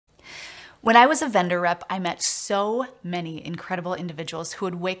When I was a vendor rep, I met so many incredible individuals who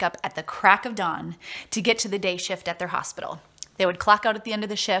would wake up at the crack of dawn to get to the day shift at their hospital. They would clock out at the end of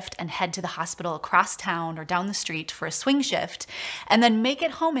the shift and head to the hospital across town or down the street for a swing shift, and then make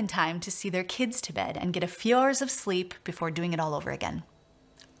it home in time to see their kids to bed and get a few hours of sleep before doing it all over again.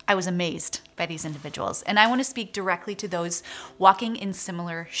 I was amazed by these individuals, and I want to speak directly to those walking in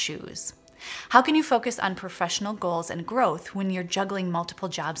similar shoes. How can you focus on professional goals and growth when you're juggling multiple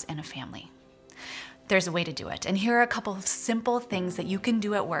jobs and a family? There's a way to do it, and here are a couple of simple things that you can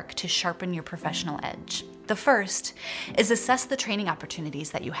do at work to sharpen your professional edge. The first is assess the training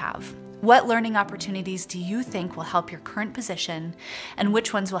opportunities that you have. What learning opportunities do you think will help your current position, and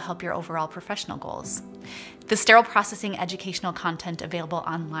which ones will help your overall professional goals? The sterile processing educational content available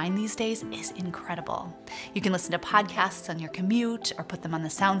online these days is incredible. You can listen to podcasts on your commute or put them on the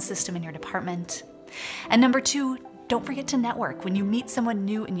sound system in your department. And number two, don't forget to network. When you meet someone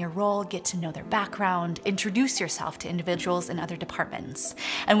new in your role, get to know their background, introduce yourself to individuals in other departments.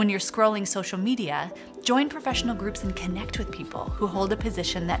 And when you're scrolling social media, join professional groups and connect with people who hold a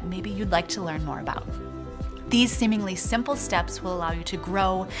position that maybe you'd like to learn more about. These seemingly simple steps will allow you to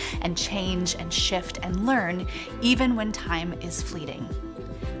grow and change and shift and learn even when time is fleeting.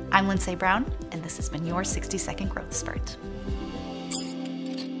 I'm Lindsay Brown, and this has been your 60-Second Growth Spurt.